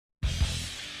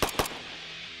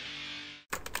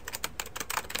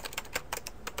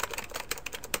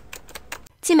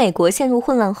继美国陷入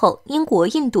混乱后，英国、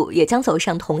印度也将走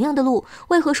上同样的路。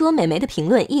为何说美媒的评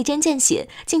论一针见血？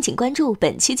敬请关注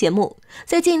本期节目。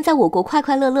最近，在我国快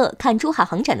快乐乐看珠海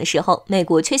航展的时候，美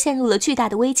国却陷入了巨大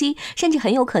的危机，甚至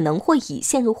很有可能或已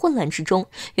陷入混乱之中。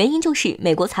原因就是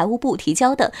美国财务部提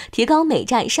交的提高美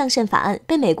债上限法案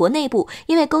被美国内部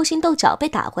因为勾心斗角被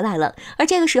打回来了。而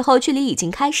这个时候，距离已经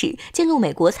开始进入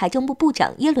美国财政部部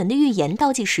长耶伦的预言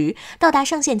倒计时，到达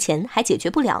上限前还解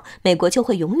决不了，美国就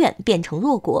会永远变成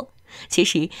弱国。其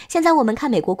实现在我们看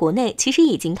美国国内其实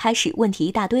已经开始问题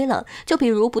一大堆了，就比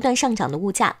如不断上涨的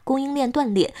物价、供应链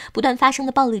断裂、不断发生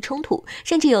的暴力冲突，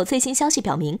甚至有最新消息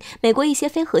表明，美国一些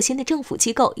非核心的政府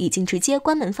机构已经直接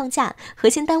关门放假，核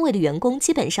心单位的员工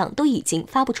基本上都已经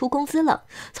发不出工资了。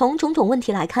从种种问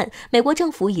题来看，美国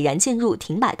政府已然进入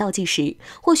停摆倒计时，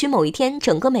或许某一天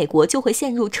整个美国就会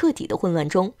陷入彻底的混乱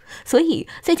中。所以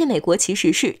最近美国其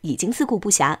实是已经自顾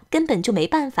不暇，根本就没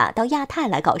办法到亚太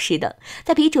来搞事的。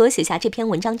在笔者写下这篇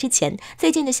文章之前，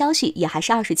最近的消息也还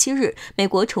是27日，美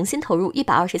国重新投入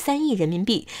123亿人民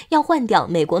币，要换掉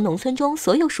美国农村中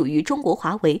所有属于中国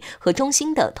华为和中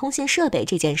兴的通信设备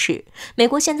这件事。美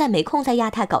国现在没空在亚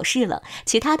太搞事了，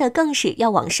其他的更是要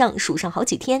往上数上好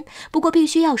几天。不过必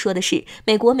须要说的是，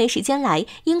美国没时间来，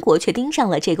英国却盯上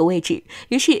了这个位置。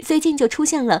于是最近就出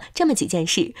现了这么几件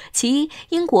事。其一，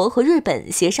英国和日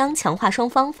本协商强化双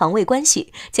方防卫关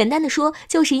系，简单的说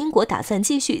就是英国打算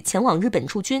继续前往日本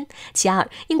驻军。其二，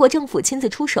英国政府亲自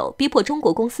出手，逼迫中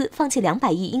国公司放弃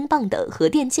200亿英镑的核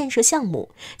电建设项目。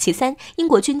其三，英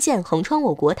国军舰横穿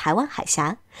我国台湾海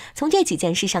峡。从这几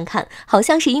件事上看，好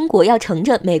像是英国要乘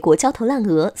着美国焦头烂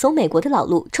额，走美国的老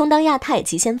路，充当亚太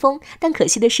急先锋。但可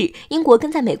惜的是，英国跟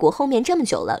在美国后面这么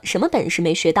久了，什么本事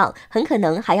没学到，很可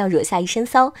能还要惹下一身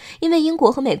骚。因为英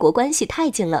国和美国关系太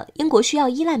近了，英国需要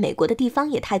依赖美国的地方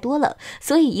也太多了，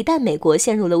所以一旦美国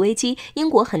陷入了危机，英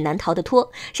国很难逃得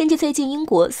脱。甚至最近英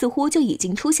国似乎就已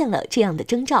经出现了这样的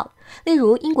征兆。例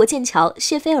如英国剑桥、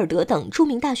谢菲尔德等著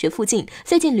名大学附近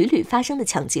最近屡屡发生的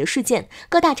抢劫事件，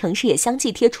各大城市也相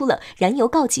继贴出了燃油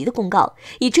告急的公告，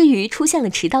以至于出现了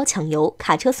持刀抢油、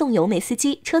卡车送油没司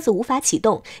机、车子无法启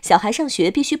动、小孩上学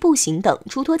必须步行等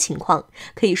诸多情况。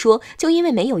可以说，就因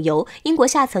为没有油，英国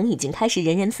下层已经开始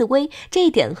人人自危，这一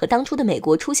点和当初的美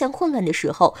国出现混乱的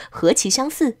时候何其相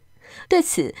似。对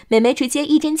此，美媒直接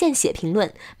一针见血评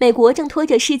论：美国正拖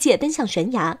着世界奔向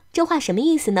悬崖。这话什么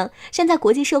意思呢？现在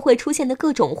国际社会出现的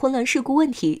各种混乱事故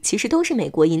问题，其实都是美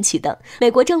国引起的。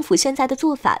美国政府现在的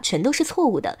做法全都是错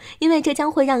误的，因为这将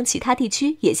会让其他地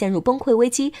区也陷入崩溃危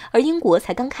机，而英国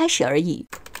才刚开始而已。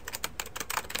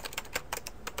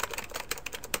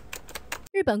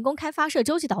日本公开发射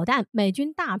洲际导弹，美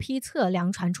军大批测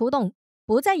量船出动。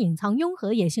不再隐藏拥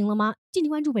核野心了吗？敬请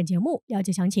关注本节目，了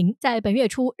解详情。在本月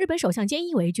初，日本首相菅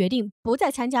义伟决定不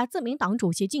再参加自民党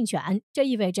主席竞选，这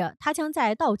意味着他将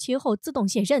在到期后自动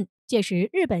卸任。届时，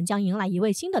日本将迎来一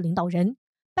位新的领导人。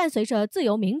伴随着自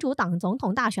由民主党总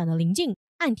统大选的临近，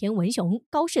岸田文雄、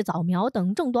高市早苗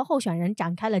等众多候选人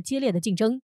展开了激烈的竞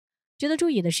争。值得注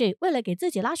意的是，为了给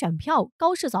自己拉选票，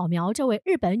高市早苗这位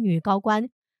日本女高官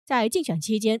在竞选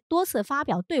期间多次发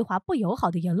表对华不友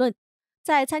好的言论。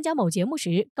在参加某节目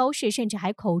时，高市甚至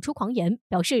还口出狂言，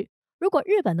表示如果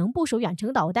日本能部署远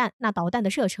程导弹，那导弹的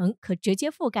射程可直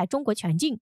接覆盖中国全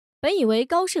境。本以为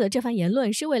高市的这番言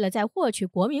论是为了在获取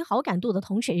国民好感度的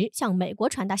同时向美国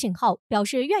传达信号，表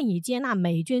示愿意接纳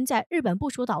美军在日本部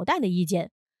署导弹的意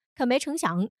见。可没成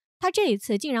想，他这一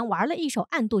次竟然玩了一手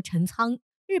暗度陈仓。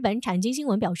日本产经新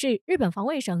闻表示，日本防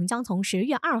卫省将从10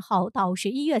月2号到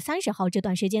11月30号这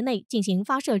段时间内进行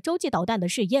发射洲际导弹的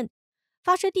试验。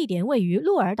发射地点位于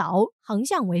鹿儿岛，航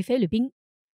向为菲律宾。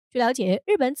据了解，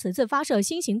日本此次发射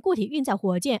新型固体运载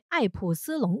火箭爱普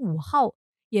斯龙5号，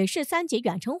也是3级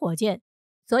远程火箭，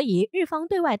所以日方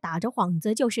对外打着幌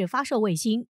子就是发射卫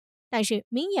星。但是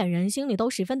明眼人心里都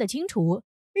十分的清楚，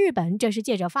日本这是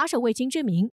借着发射卫星之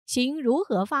名，行如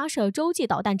何发射洲际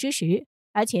导弹之实，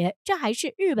而且这还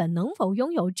是日本能否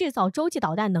拥有制造洲际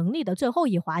导弹能力的最后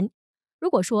一环。如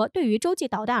果说对于洲际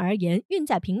导弹而言，运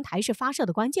载平台是发射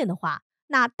的关键的话，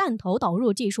那弹头导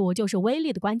入技术就是威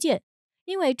力的关键。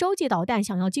因为洲际导弹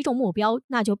想要击中目标，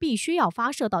那就必须要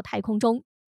发射到太空中，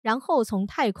然后从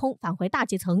太空返回大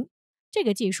气层。这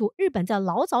个技术日本在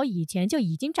老早以前就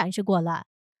已经展示过了。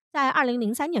在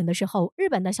2003年的时候，日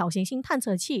本的小行星探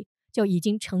测器就已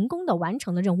经成功的完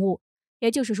成了任务。也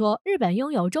就是说，日本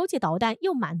拥有洲际导弹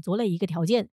又满足了一个条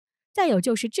件。再有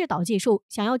就是制导技术，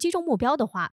想要击中目标的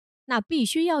话，那必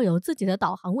须要有自己的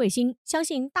导航卫星。相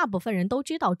信大部分人都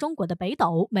知道中国的北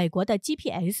斗，美国的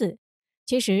GPS。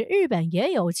其实日本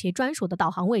也有其专属的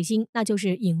导航卫星，那就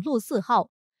是引路4号。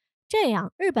这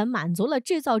样，日本满足了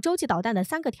制造洲际导弹的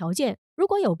3个条件，如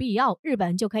果有必要，日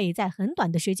本就可以在很短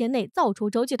的时间内造出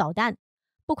洲际导弹。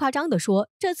不夸张地说，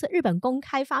这次日本公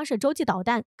开发射洲际导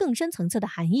弹更深层次的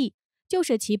含义，就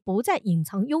是其不再隐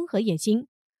藏拥核野心。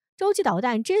洲际导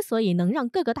弹之所以能让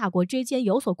各个大国之间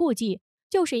有所顾忌，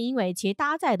就是因为其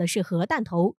搭载的是核弹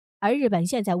头，而日本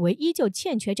现在唯一就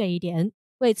欠缺这一点。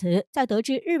为此，在得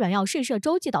知日本要试射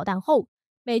洲际导弹后，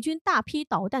美军大批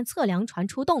导弹测量船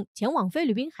出动，前往菲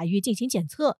律宾海域进行检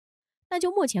测。但就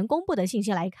目前公布的信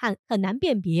息来看，很难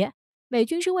辨别美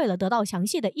军是为了得到详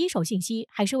细的一手信息，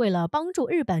还是为了帮助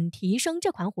日本提升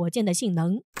这款火箭的性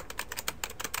能。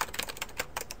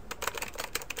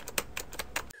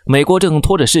美国正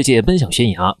拖着世界奔向悬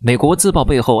崖，美国自曝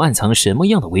背后暗藏什么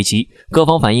样的危机？各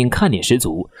方反应看点十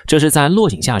足，这是在落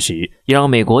井下石，也让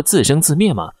美国自生自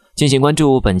灭吗？敬请关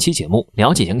注本期节目，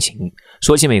了解详情。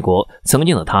说起美国，曾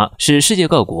经的它是世界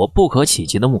各国不可企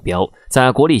及的目标，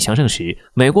在国力强盛时，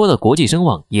美国的国际声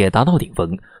望也达到顶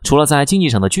峰。除了在经济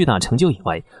上的巨大成就以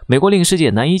外，美国令世界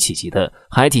难以企及的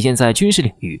还体现在军事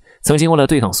领域。曾经为了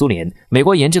对抗苏联，美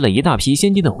国研制了一大批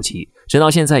先进的武器，直到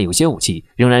现在有些武器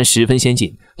仍然十分先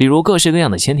进，例如各式各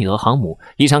样的潜艇和航母。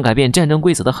一场改变战争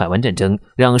规则的海湾战争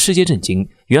让世界震惊，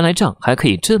原来仗还可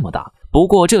以这么打。不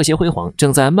过这些辉煌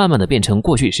正在慢慢的变成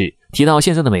过去式。提到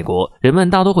现在的美国，人们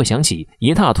大多会想起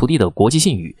一塌涂地的国际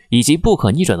信誉以及不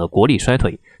可逆转的国力衰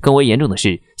退。更为严重的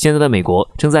是，现在的美国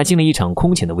正在经历一场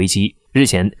空前的危机。日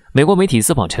前，美国媒体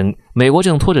自曝称，美国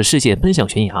正拖着世界奔向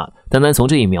悬崖。单单从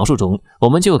这一描述中，我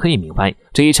们就可以明白，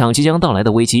这一场即将到来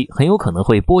的危机很有可能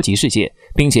会波及世界，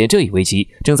并且这一危机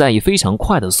正在以非常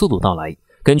快的速度到来。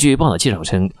根据报道介绍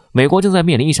称，美国正在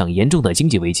面临一场严重的经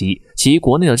济危机，其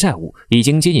国内的债务已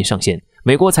经接近上限。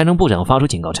美国财政部长发出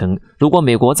警告称，如果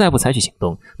美国再不采取行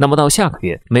动，那么到下个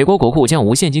月，美国国库将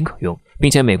无现金可用，并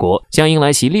且美国将迎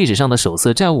来其历史上的首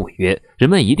次债务违约。人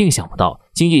们一定想不到，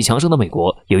经济强盛的美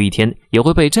国有一天也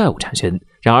会被债务缠身。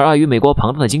然而，碍于美国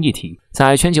庞大的经济体，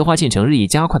在全球化进程日益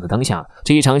加快的当下，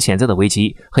这一场潜在的危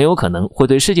机很有可能会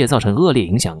对世界造成恶劣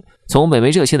影响。从美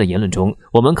媒这些的言论中，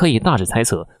我们可以大致猜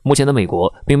测，目前的美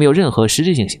国并没有任何实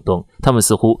质性行动，他们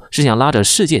似乎是想拉着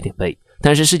世界垫背。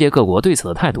但是世界各国对此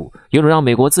的态度有种让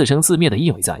美国自生自灭的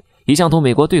意味在，一向同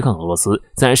美国对抗俄罗斯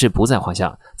自然是不在话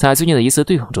下。在最近的一次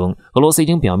对抗中，俄罗斯已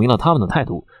经表明了他们的态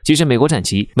度，即使美国战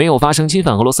机没有发生侵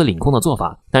犯俄罗斯领空的做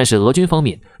法，但是俄军方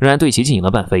面仍然对其进行了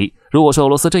伴飞。如果说俄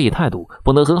罗斯这一态度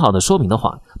不能很好的说明的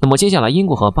话，那么接下来英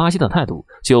国和巴西的态度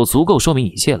就足够说明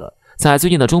一切了。在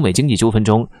最近的中美经济纠纷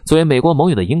中，作为美国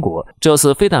盟友的英国，这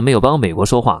次非但没有帮美国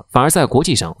说话，反而在国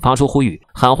际上发出呼吁，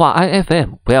喊话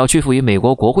IFM 不要屈服于美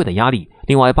国国会的压力。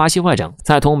另外，巴西外长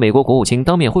在同美国国务卿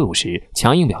当面会晤时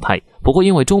强硬表态，不会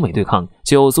因为中美对抗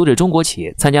就阻止中国企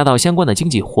业参加到相关的经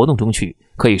济活动中去。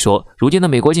可以说，如今的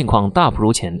美国境况大不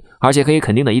如前，而且可以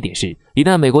肯定的一点是，一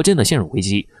旦美国真的陷入危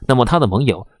机，那么他的盟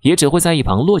友也只会在一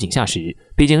旁落井下石。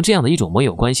毕竟这样的一种盟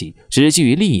友关系只是基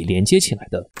于利益连接起来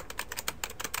的。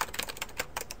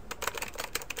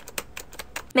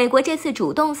美国这次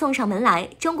主动送上门来，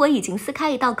中国已经撕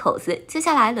开一道口子，接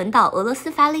下来轮到俄罗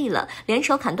斯发力了，联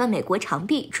手砍断美国长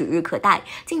臂，指日可待。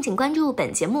敬请关注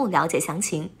本节目，了解详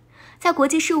情。在国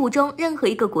际事务中，任何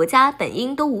一个国家本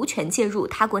应都无权介入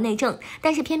他国内政，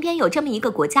但是偏偏有这么一个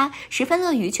国家十分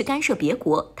乐于去干涉别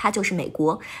国，它就是美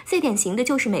国。最典型的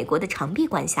就是美国的长臂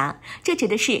管辖，这指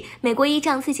的是美国依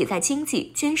仗自己在经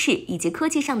济、军事以及科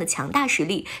技上的强大实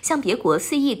力，向别国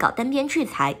肆意搞单边制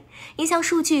裁。一项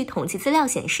数据统计资料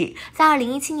显示，在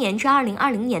2017年至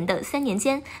2020年的3年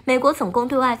间，美国总共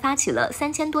对外发起了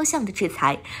3000多项的制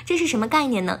裁。这是什么概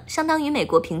念呢？相当于美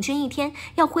国平均一天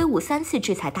要挥舞3次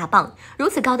制裁大棒，如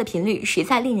此高的频率实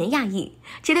在令人讶异。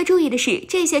值得注意的是，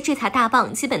这些制裁大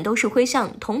棒基本都是挥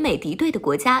向同美敌对的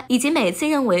国家，以及美自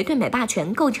认为对美霸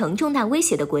权构成重大威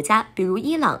胁的国家，比如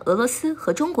伊朗、俄罗斯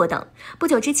和中国等。不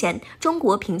久之前，中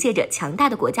国凭借着强大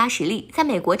的国家实力，在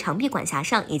美国长臂管辖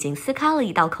上已经撕开了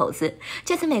一道口子。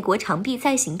这次美国长臂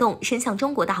再行动，伸向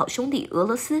中国的好兄弟俄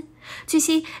罗斯。据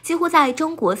悉，几乎在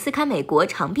中国撕开美国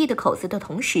长臂的口子的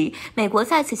同时，美国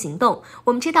再次行动。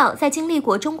我们知道，在经历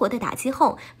过中国的打击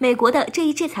后，美国的这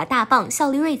一制裁大棒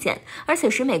效力锐减，而此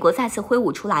时美国再次挥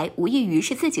舞出来，无异于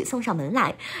是自己送上门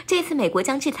来。这次美国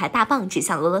将制裁大棒指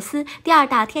向俄罗斯第2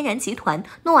大天然集团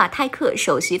诺瓦泰克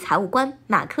首席财务官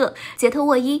马克·杰特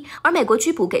沃伊，而美国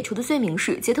拘捕给出的罪名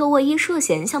是杰特沃伊涉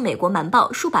嫌向美国瞒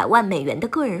报数百万美元的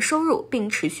个人收入，并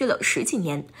持续了10几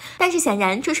年。但是显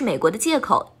然这是美国的借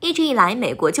口，一直以来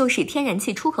美国就是天然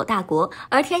气出口大国，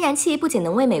而天然气不仅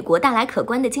能为美国带来可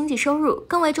观的经济收入，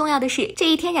更为重要的是，这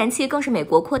一天然气更是美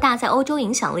国扩大在欧洲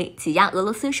影响力、挤压俄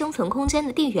罗斯生存空间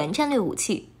的地缘战略武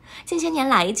器。近些年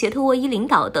来，杰特沃伊领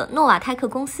导的诺瓦泰克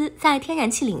公司在天然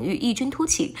气领域异军突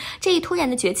起，这一突然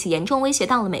的崛起严重威胁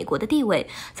到了美国的地位。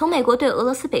从美国对俄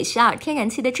罗斯北溪二天然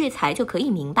气的制裁就可以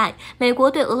明白，美国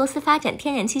对俄罗斯发展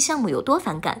天然气项目有多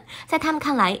反感。在他们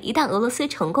看来，一旦俄罗斯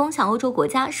成功向欧洲国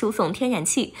家输送天然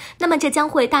气，那么这将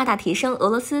会大大提升俄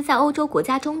罗斯在欧洲国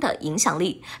家中的影响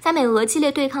力。在美俄激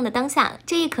烈对抗的当下，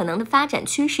这一可能的发展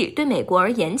趋势对美国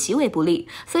而言极为不利，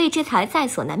所以制裁在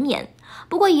所难免。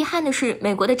不过遗憾的是，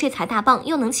美国的制裁大棒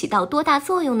又能起到多大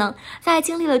作用呢？在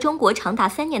经历了中国长达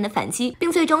3年的反击，并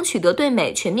最终取得对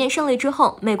美全面胜利之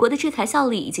后，美国的制裁效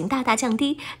力已经大大降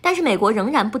低，但是美国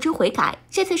仍然不知悔改，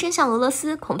这次伸向俄罗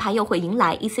斯恐怕又会迎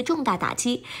来一次重大打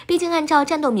击。毕竟按照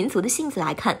战斗民族的性子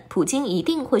来看，普京一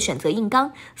定会选择硬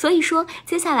刚，所以说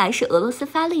接下来是俄罗斯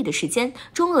发力的时间，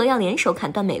中俄要联手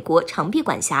砍断美国长臂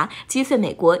管辖，击碎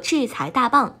美国制裁大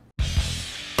棒。